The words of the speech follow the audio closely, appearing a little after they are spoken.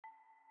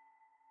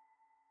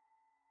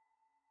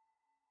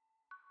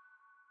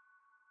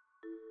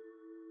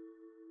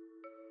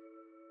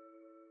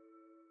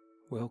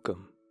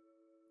Welcome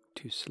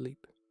to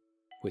Sleep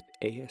with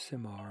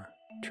ASMR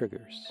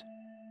Triggers.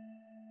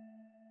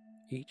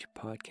 Each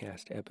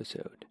podcast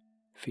episode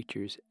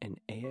features an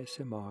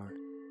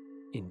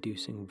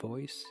ASMR-inducing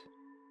voice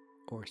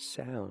or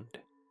sound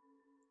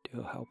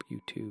to help you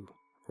to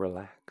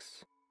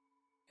relax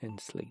and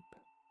sleep.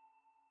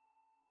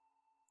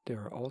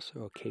 There are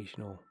also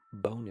occasional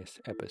bonus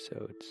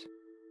episodes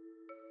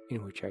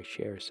in which I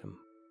share some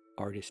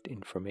artist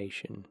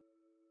information,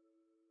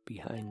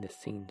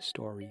 behind-the-scenes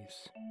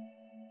stories,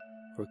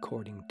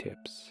 recording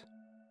tips,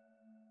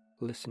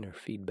 listener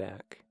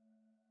feedback,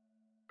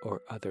 or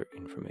other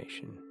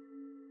information.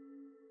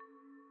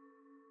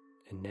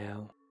 And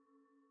now,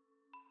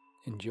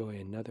 enjoy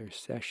another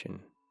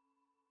session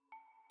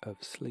of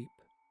Sleep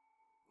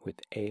with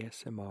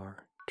ASMR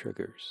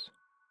Triggers.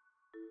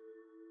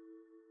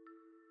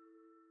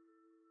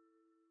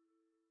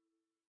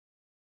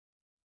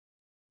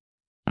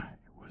 I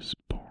was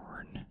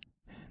born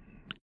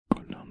in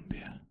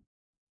Colombia,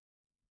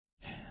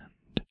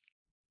 and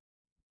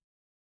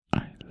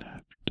I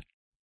left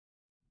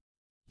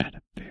at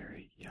a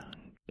very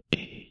young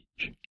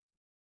age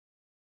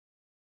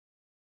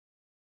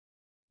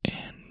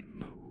and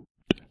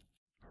moved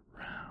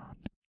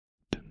around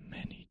to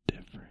many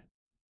different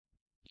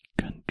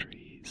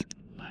countries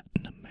in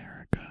Latin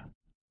America.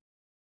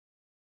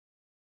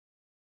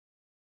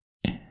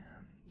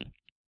 And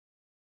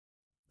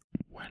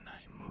when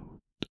I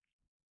moved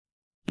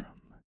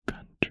from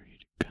country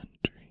to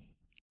country,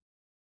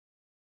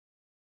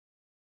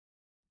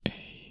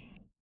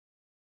 a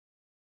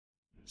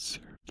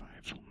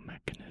survival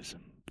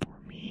mechanism for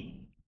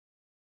me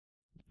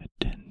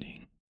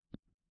attending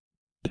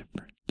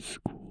different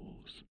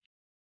schools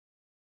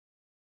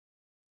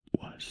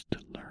was to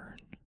learn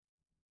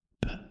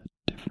the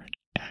different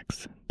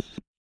accents.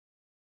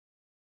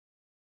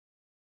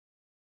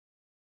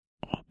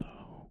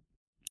 Although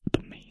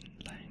the main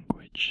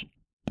language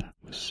that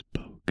was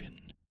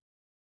spoken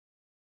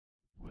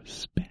was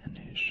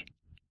Spanish,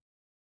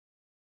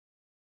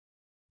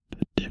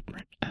 the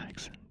different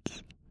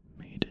accents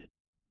made it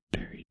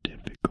very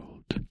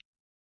difficult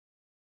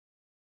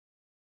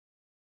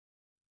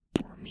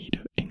for me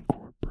to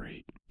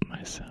incorporate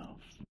myself.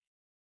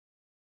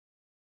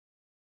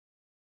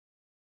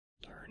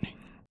 Learning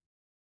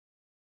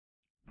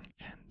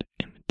and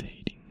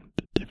imitating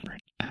the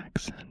different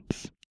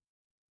accents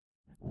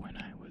when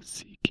I was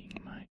seeking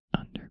my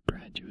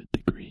undergraduate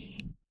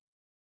degree,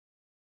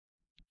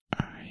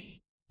 I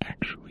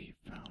actually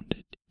found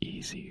it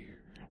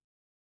easier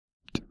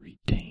to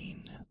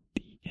retain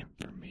the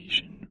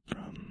information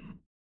from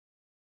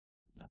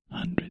the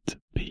hundreds of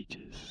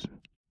pages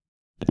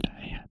that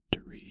I had to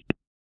read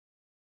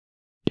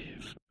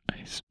if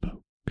I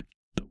spoke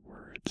the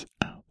words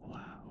out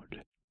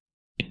loud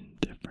in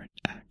different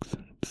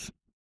accents.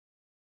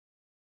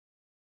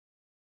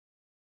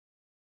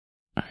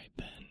 I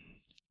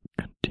then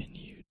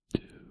continued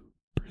to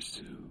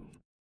pursue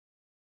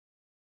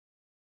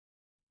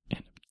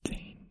and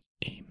obtain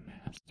a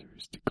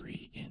master's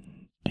degree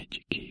in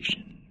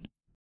education.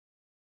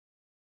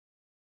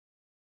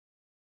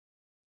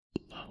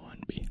 Lo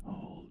and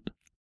behold,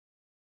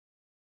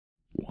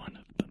 one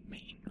of the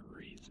main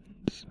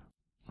reasons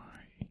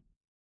why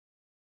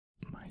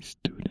my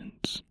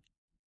students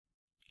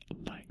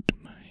liked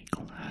my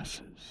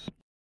classes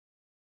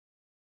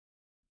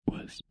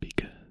was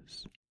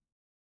because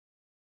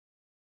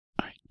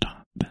I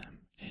taught them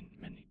in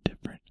many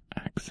different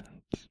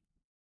accents.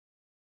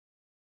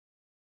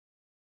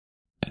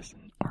 As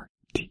an art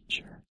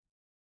teacher,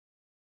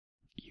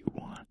 you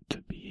want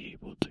to be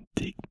able to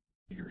take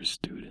your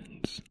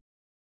students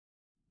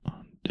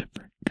on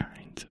different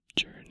kinds of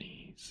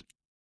journeys,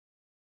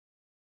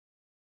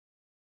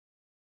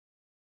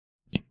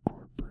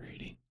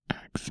 incorporating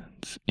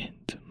accents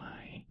into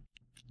my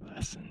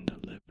lesson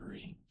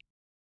delivery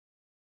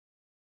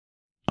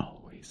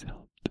always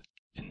helped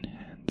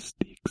enhance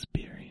the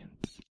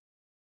experience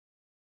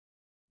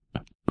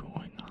of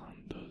going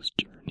on those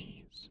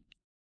journeys.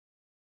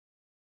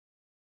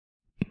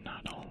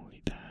 Not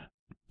only that,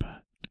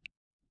 but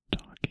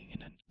talking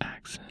in an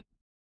accent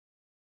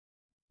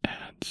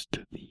adds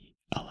to the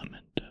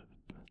element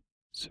of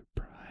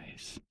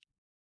surprise.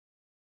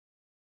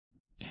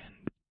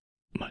 And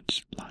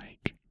much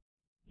like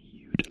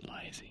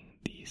utilizing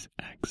these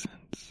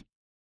accents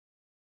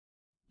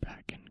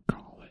back in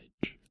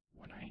college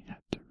when I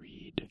had to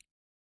read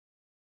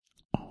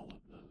all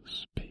of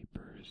those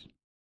papers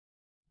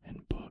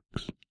and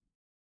books,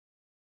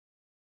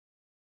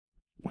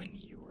 when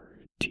you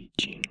were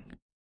teaching,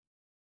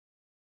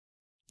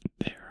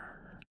 there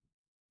are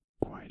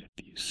quite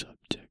a few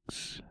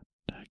subjects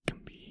that can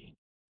be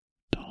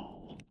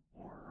dull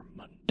or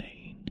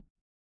mundane,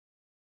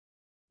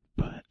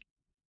 but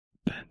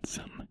that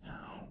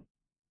somehow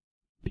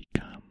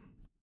become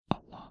a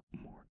lot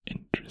more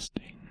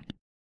interesting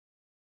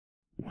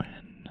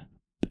when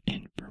the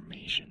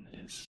information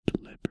is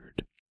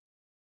delivered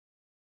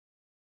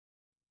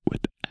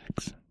with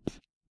accents.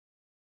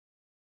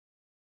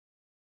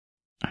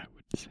 I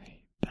would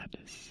say that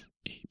is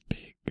a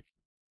big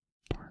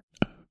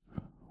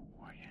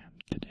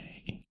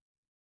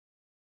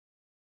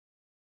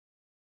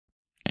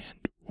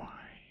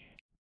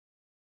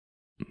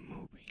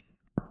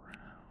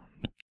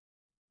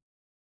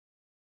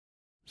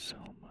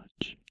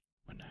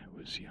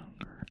was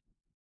younger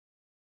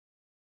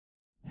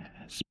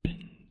has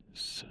been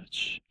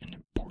such an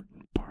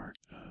important part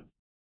of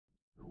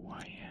who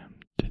I am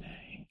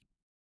today.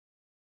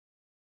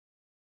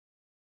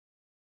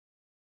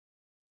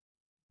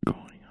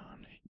 Going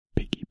on a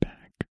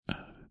piggyback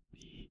of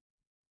the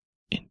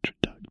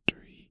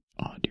introductory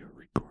audio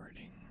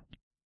recording,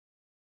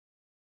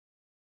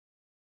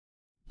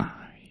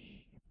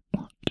 I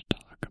want to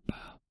talk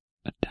about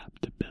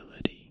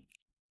adaptability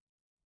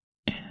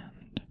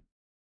and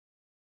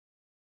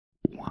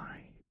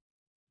why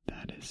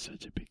that is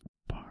such a big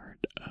part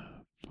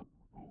of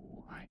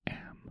who I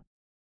am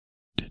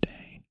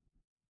today.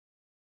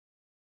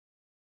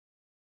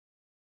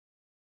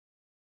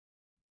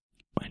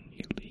 When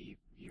you leave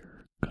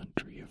your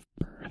country of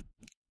birth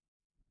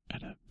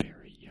at a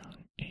very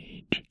young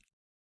age,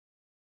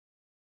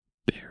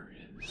 there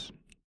is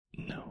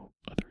no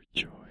other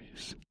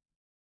choice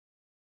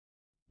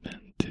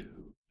than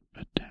to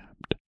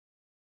adapt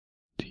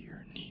to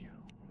your new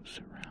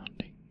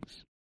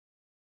surroundings.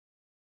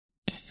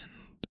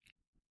 And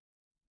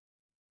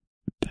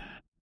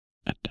that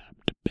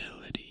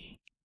adaptability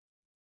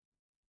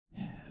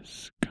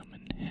has come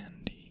in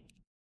handy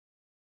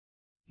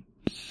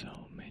in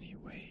so many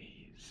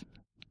ways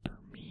for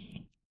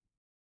me.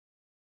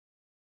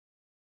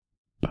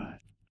 But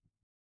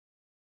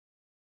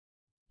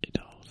it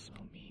also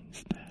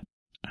means that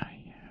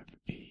I have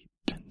a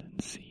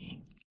tendency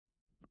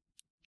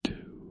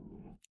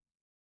to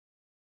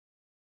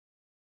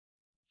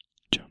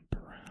jump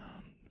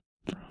around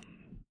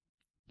from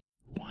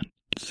one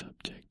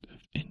subject of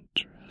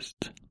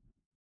interest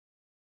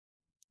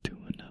to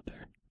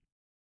another.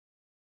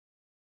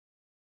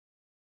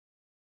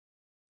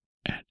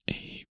 At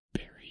a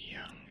very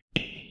young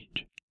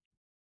age,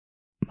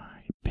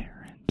 my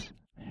parents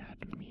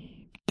had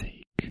me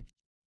take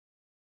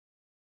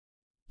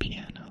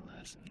piano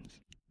lessons,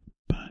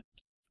 but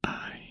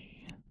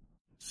I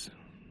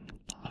soon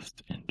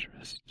lost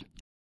interest.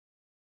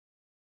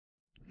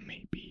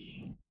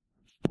 Maybe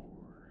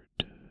 4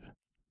 to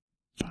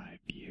 5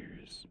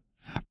 years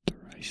after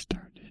I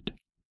started,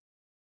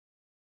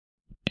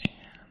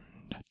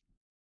 and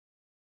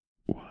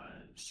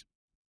was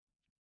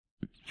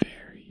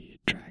very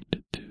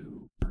attracted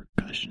to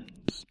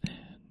percussions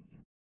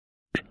and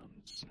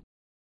drums,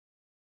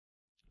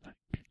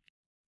 like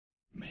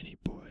many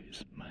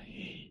boys my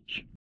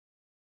age.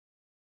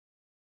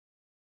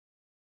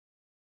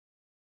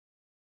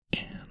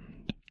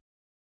 And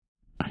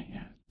I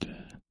had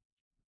to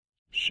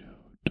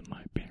show to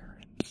my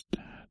parents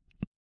that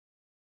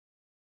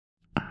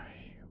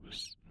I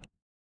was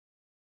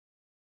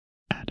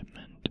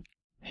adamant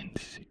and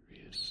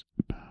serious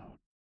about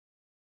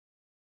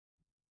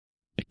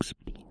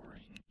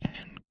exploring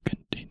and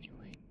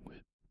continuing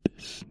with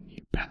this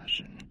new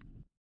passion.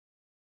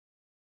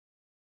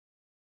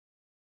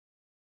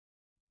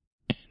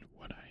 And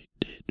what I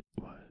did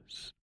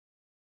was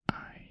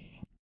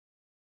I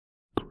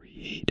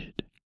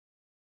created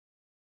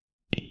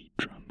a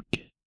drum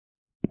kit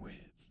with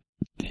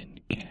tin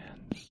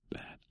cans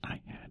that I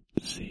had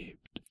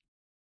saved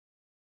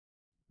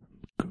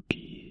from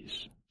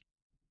cookies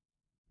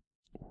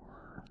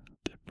or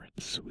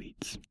different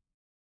sweets.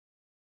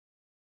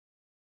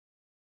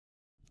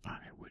 I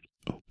would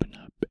open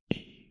up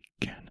a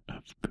can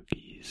of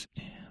cookies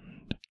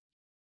and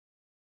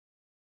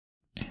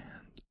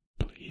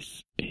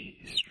place a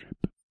strip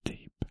of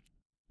tape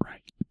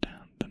right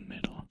down the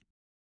middle.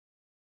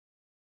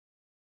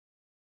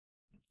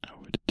 I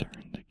would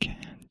turn the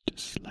can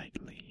just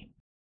slightly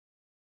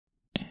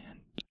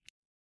and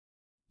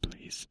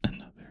place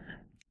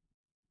another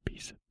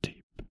piece of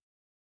tape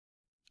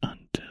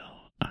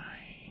until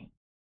I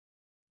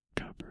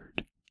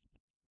covered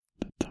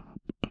the top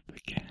of the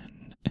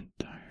can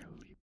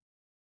entirely.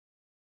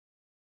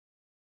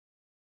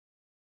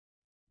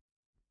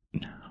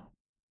 Now,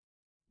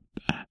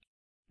 that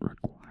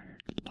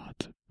required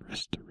lots of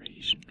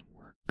restoration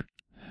work,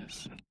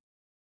 as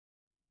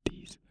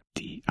these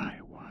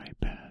DIY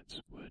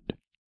pads would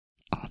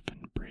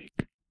often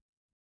break.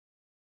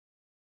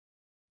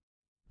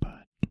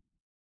 But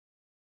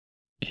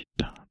it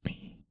taught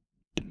me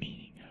the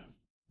meaning of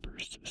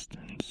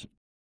persistence.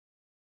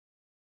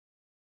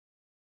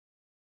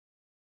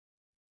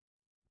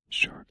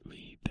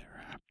 Shortly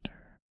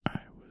thereafter, I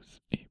was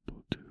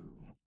able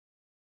to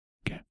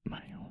get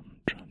my own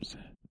drum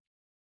set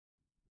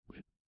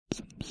with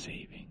some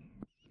savings.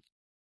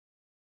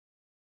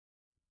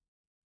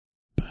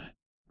 But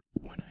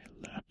when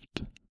I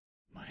left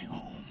my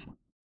home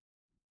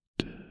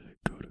to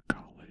go to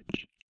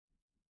college,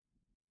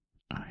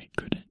 I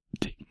couldn't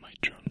take my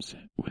drum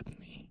set with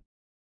me.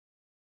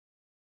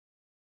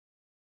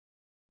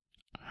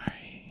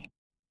 I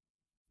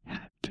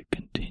had to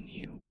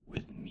continue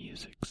with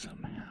music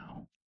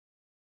somehow.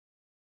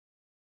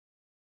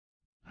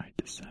 I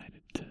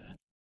decided to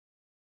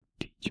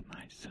teach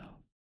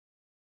myself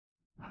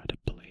how to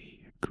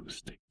play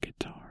acoustic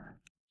guitar.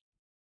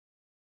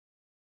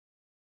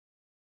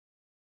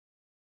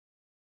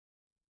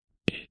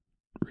 It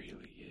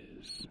really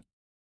is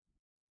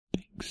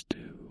thanks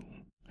to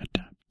adaptability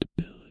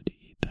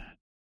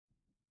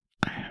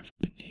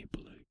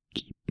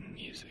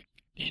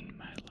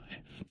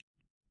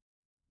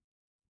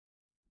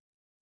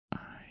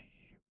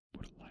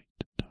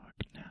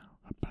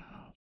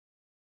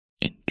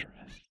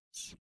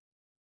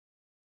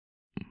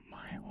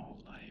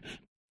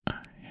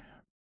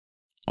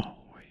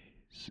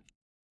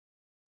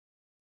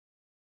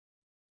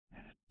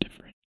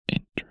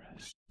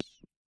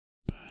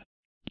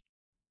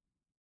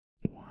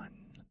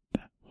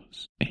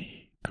was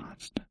a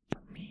constant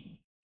for me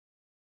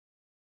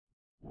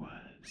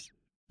was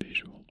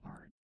visual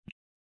art.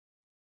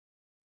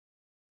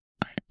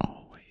 I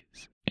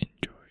always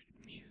enjoyed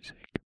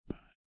music, but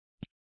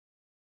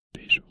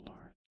visual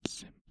art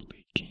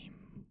simply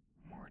came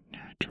more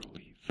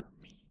naturally for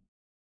me.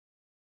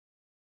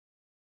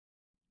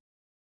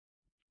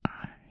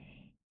 I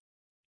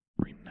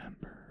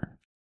remember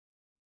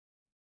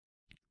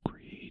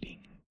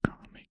creating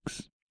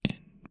comics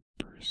in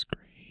first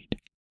grade,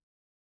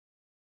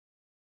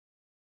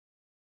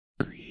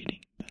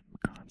 creating them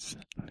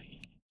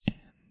constantly and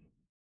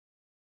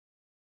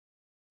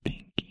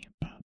thinking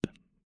about them.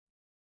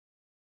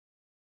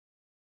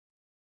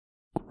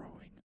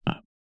 Growing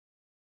up,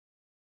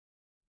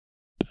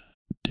 the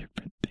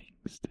different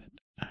things that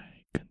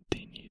I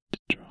continued to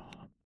draw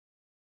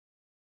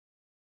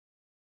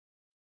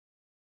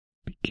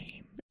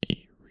became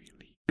a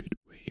really good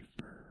way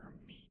for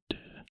me to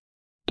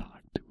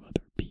talk to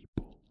other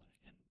people,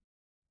 and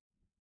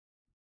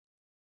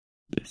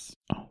this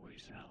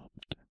always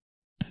helped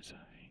as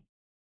I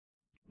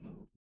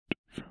moved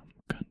from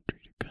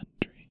country to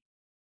country.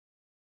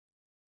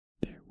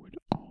 There would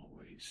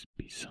always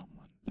be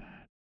someone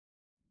that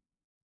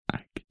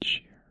I could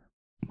share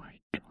my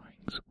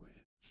drawings with.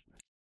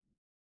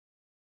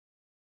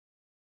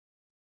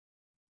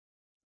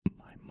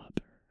 My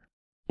mother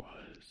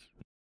was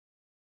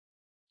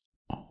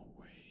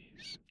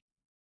always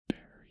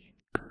very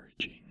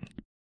encouraging,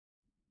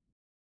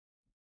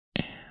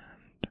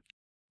 and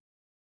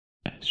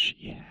as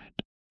she had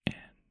and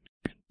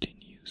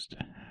continues to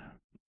have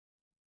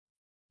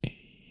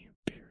a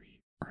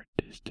very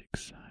artistic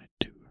side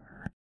to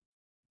her,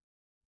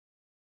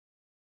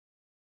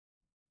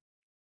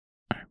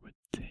 I would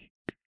take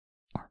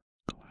art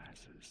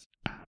classes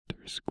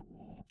after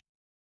school.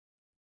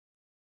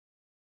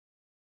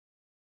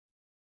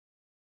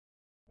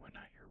 When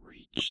I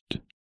reached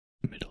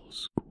middle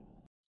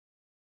school,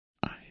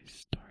 I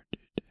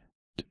started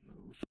to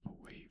move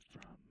away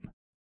from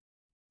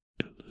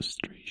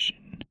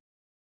illustration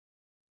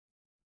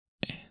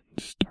and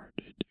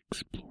started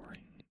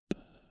exploring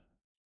the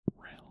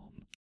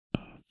realm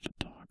of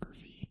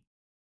photography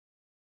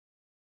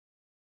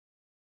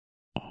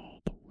all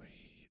the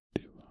way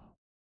throughout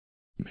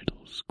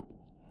middle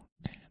school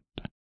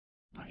and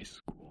high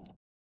school,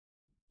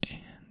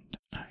 and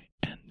I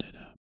ended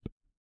up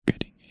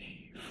getting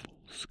a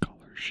full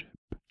scholarship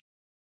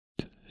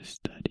to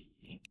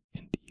study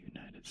in the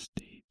United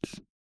States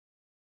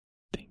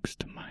thanks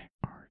to my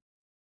art.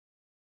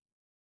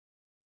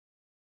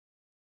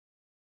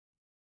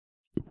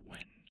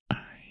 When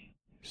I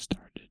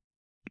started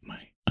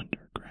my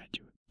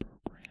undergraduate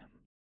program,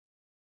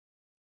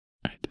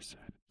 I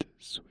decided to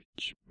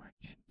switch my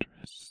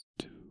interests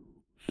to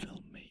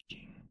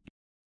filmmaking.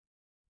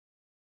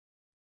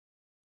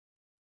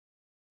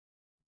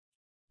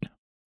 Now,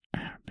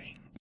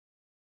 having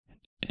an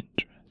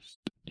interest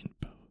in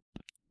both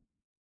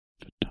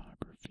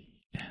photography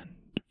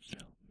and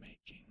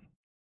filmmaking,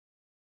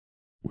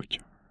 which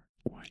are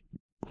quite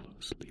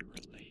closely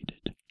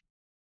related,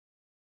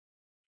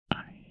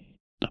 I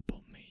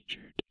double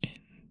majored in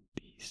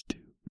these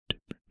two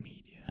different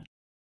media,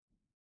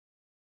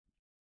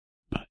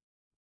 but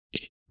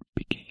it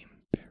became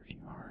very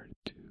hard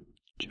to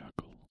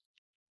juggle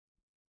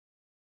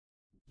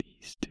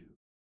these two.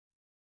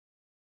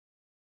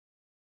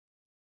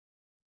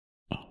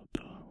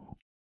 Although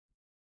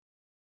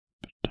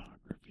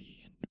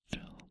photography and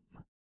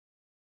film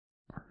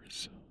are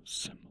so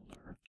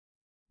similar,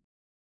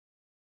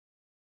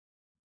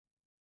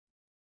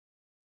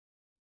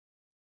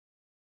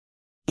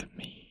 to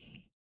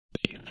me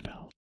they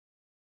felt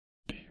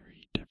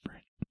very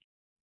different,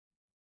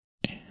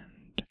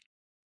 and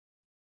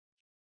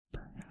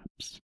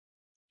perhaps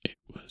it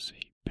was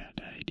a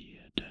bad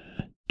idea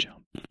to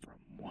jump from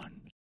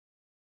one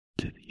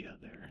to the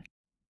other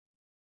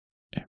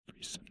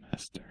every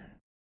semester.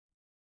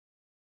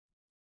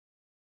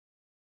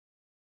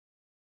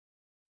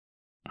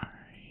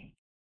 I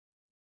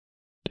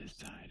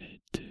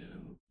decided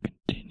to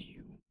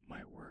continue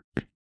my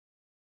work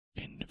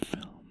in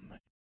film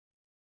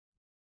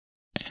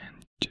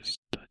and just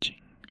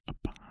touching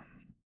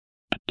upon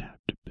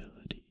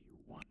adaptability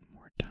one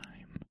more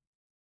time.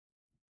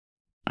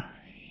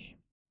 I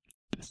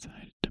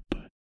decided to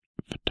put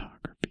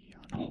photography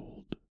on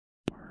hold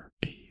for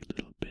a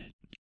little bit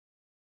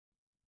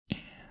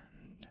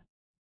and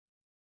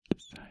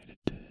decided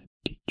to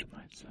teach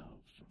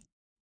myself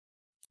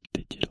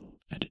digital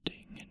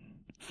editing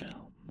and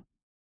film.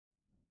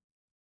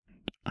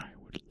 And I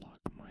would lock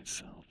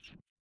myself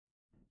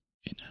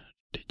in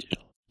a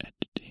digital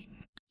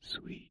editing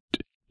suite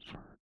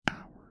for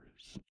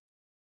hours,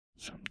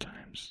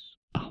 sometimes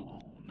a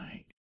whole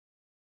night,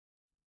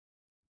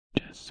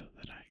 just so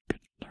that I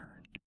could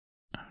learn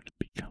how to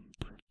become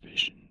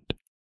proficient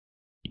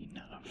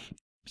enough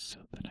so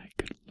that I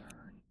could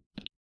learn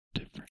the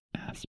different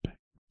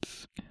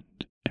aspects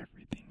and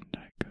everything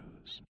that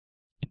goes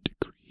into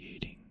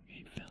creating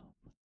a film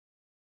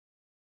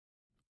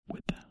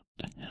without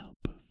the help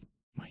of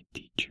my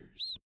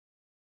teachers.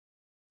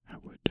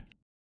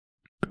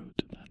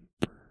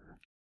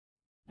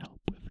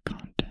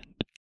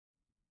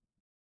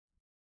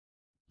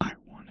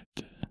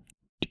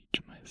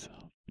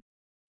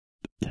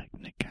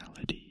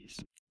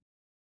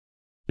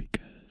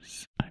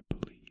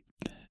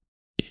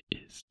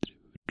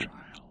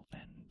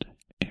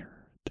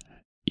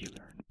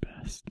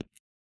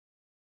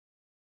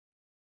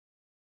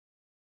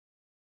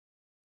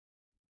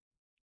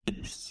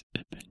 this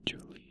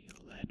eventually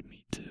led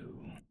me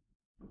to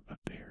a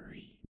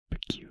very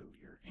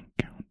peculiar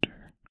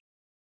encounter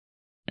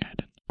at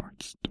an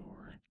art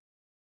store.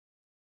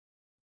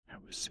 I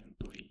was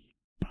simply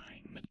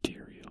buying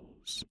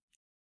materials,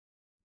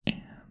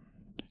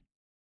 and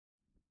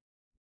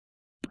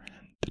a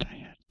friend that I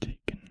had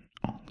taken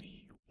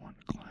only one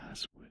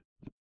class with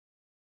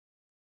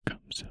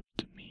comes up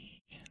to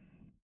me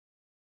and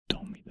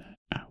told me that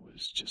I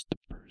was just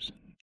the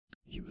person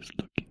he was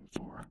looking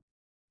for.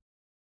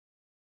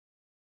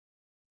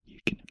 You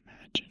can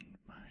imagine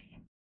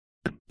my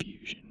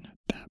confusion at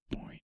that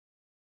point,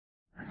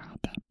 or how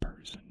that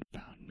person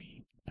found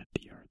me at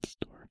the art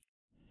store.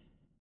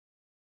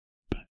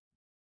 But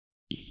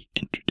he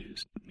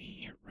introduced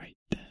me right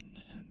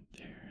then and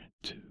there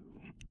to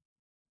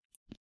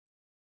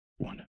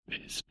one of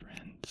his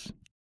friends,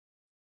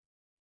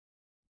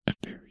 a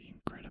very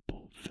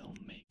incredible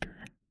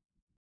filmmaker.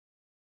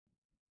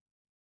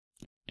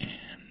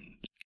 And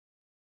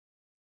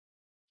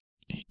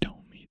he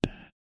told me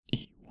that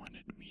he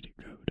wanted me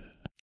to go to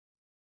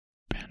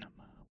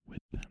Panama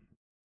with them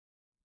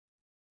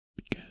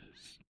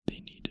because they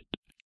needed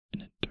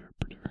an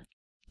interpreter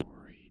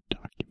for a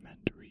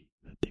documentary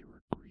that they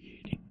were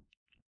creating.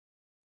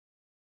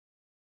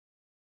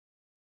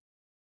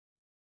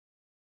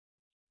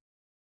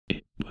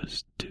 It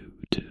was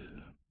due to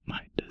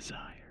my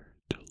desire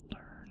to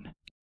learn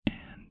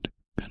and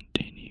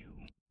continue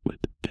with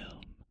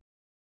film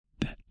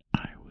that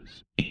I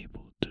was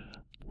able to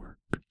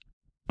work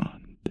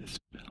on this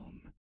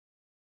film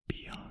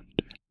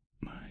beyond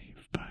my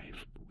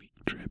 5-week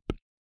trip.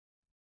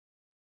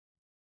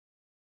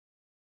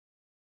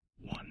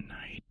 One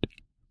night,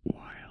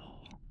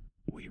 while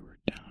we were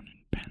down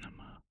in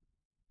Panama,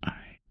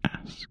 I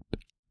asked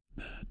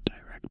the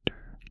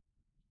director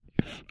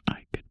if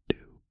I could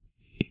do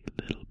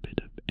a little bit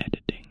of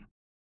editing.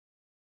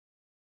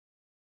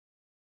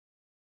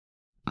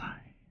 I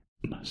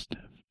must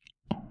have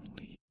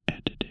only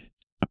edited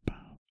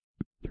about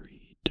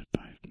 3 to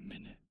 5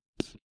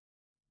 minutes,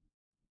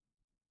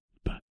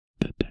 but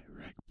the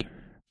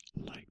director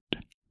liked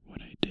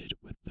what I did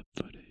with the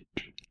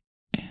footage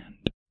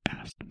and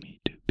asked me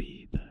to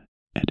be the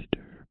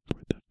editor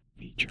for the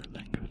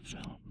feature-length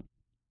film.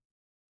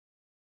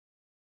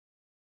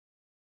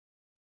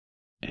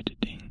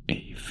 Editing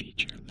a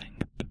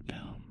feature-length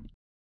film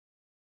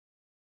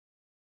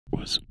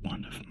was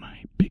one of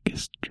my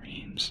biggest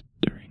dreams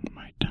during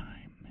my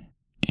time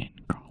in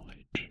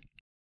college,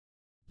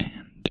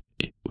 and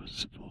it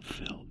was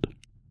fulfilled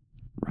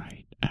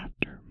right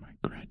after my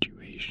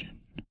graduation.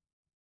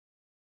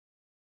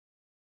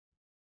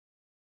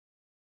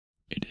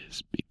 It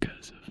is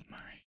because of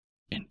my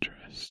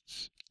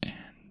interests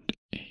and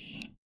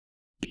a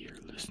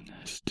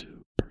fearlessness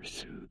to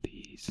pursue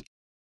these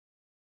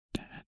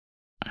that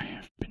I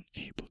have been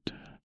able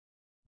to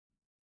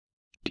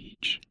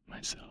teach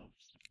myself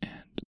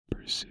and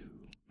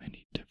pursue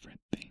many different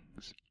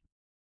things.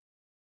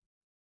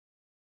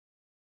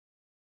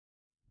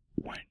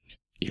 When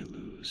you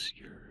lose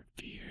your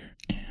fear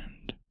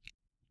and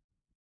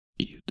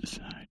you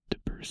decide to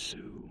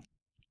pursue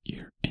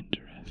your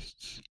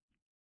interests,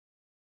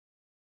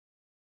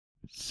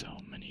 so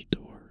many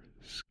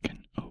doors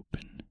can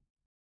open.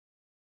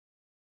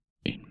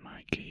 In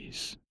my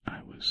case,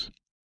 I was